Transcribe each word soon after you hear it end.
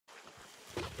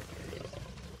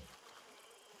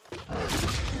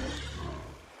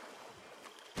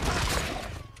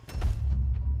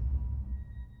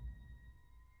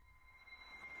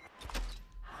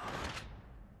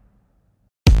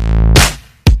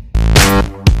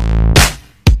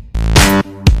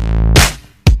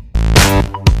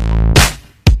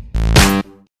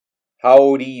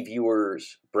Howdy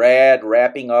viewers, Brad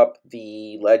wrapping up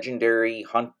the legendary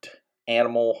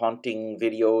animal hunting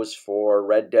videos for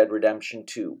Red Dead Redemption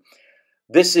 2.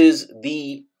 This is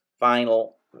the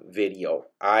final video.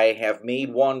 I have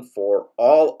made one for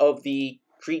all of the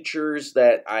creatures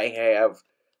that I have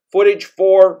footage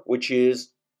for, which is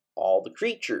all the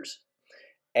creatures.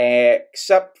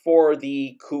 Except for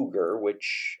the cougar,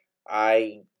 which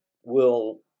I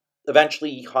will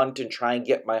eventually hunt and try and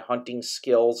get my hunting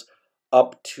skills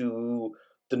up to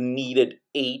the needed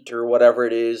 8 or whatever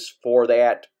it is for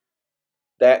that.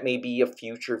 That may be a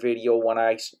future video when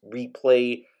I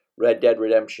replay Red Dead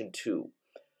Redemption 2.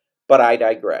 But I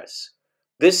digress.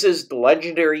 This is the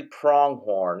legendary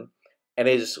Pronghorn, and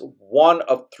is one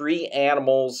of 3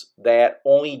 animals that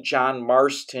only John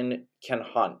Marston can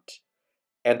hunt.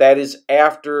 And that is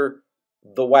after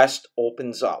the West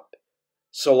opens up.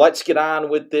 So let's get on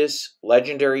with this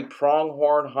legendary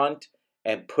pronghorn hunt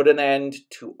and put an end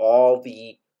to all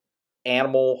the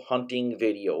animal hunting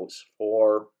videos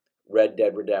for Red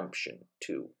Dead Redemption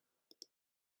 2.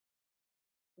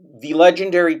 The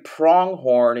legendary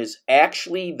pronghorn is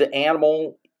actually the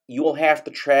animal you will have to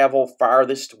travel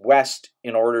farthest west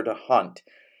in order to hunt.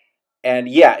 And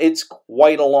yeah, it's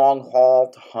quite a long haul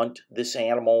to hunt this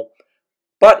animal,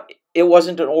 but it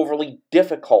wasn't an overly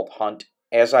difficult hunt,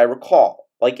 as I recall.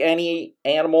 Like any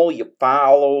animal, you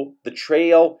follow the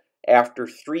trail. After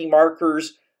 3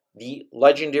 markers, the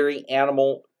legendary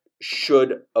animal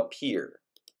should appear.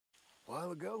 A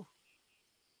while ago?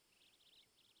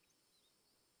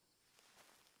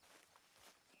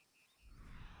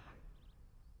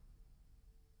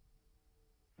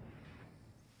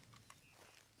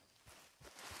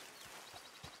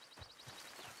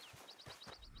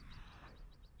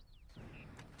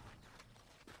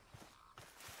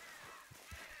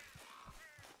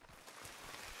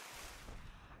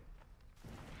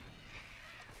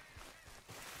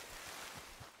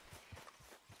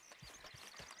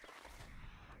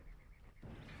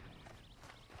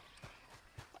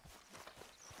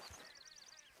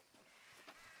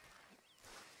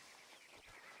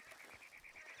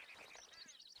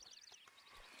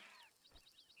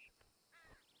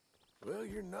 Well,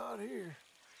 you're not here.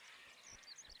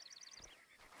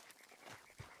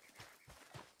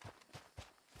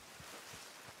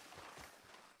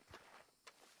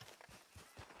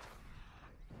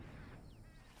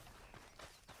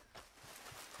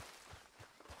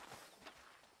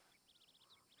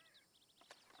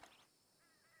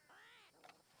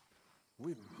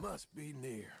 We must be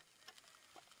near.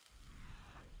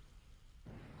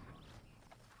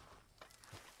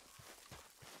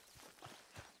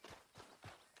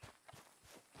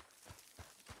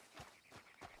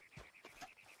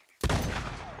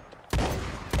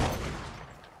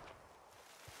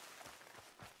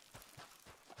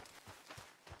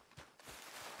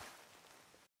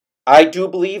 I do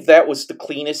believe that was the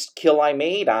cleanest kill I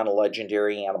made on a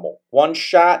legendary animal. 1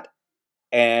 shot,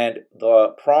 and the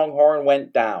pronghorn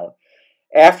went down.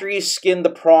 After you skin the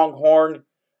pronghorn,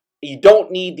 you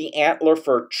don't need the antler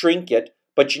for a trinket,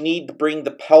 but you need to bring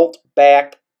the pelt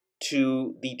back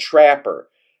to the trapper.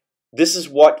 This is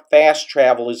what fast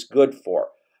travel is good for.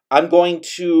 I'm going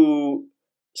to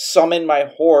summon my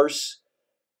horse,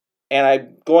 and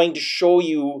I'm going to show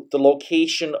you the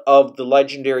location of the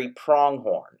legendary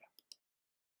pronghorn.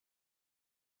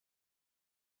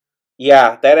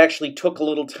 Yeah, that actually took a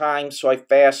little time, so I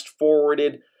fast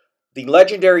forwarded. The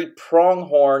legendary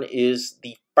pronghorn is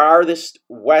the farthest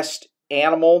west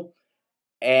animal,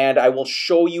 and I will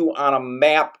show you on a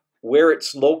map where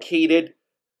it's located.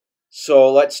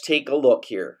 So let's take a look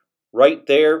here. Right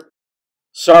there.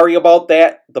 Sorry about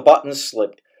that, the button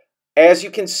slipped. As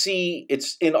you can see,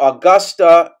 it's in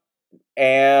Augusta,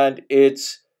 and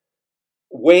it's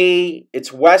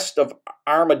west of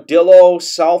Armadillo,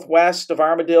 southwest of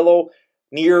Armadillo,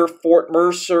 near Fort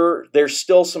Mercer. There's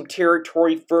still some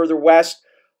territory further west,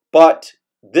 but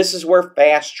this is where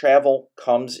fast travel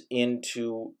comes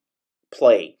into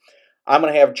play. I'm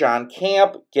going to have John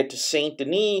camp, get to Saint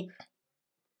Denis,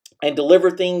 and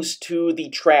deliver things to the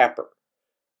trapper.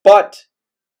 But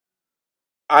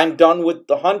I'm done with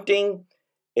the hunting.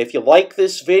 If you like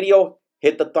this video,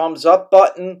 hit the thumbs up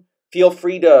button. Feel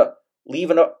free to leave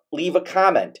a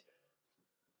comment.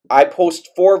 I post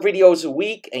 4 videos a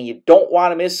week, and you don't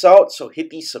want to miss out, so hit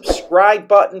the subscribe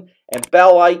button and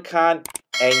bell icon,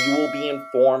 and you will be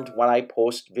informed when I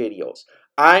post videos.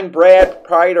 I'm Brad,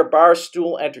 proprietor of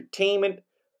Barstool Entertainment.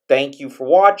 Thank you for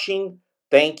watching.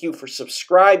 Thank you for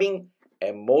subscribing.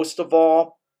 And most of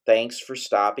all, thanks for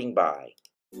stopping by.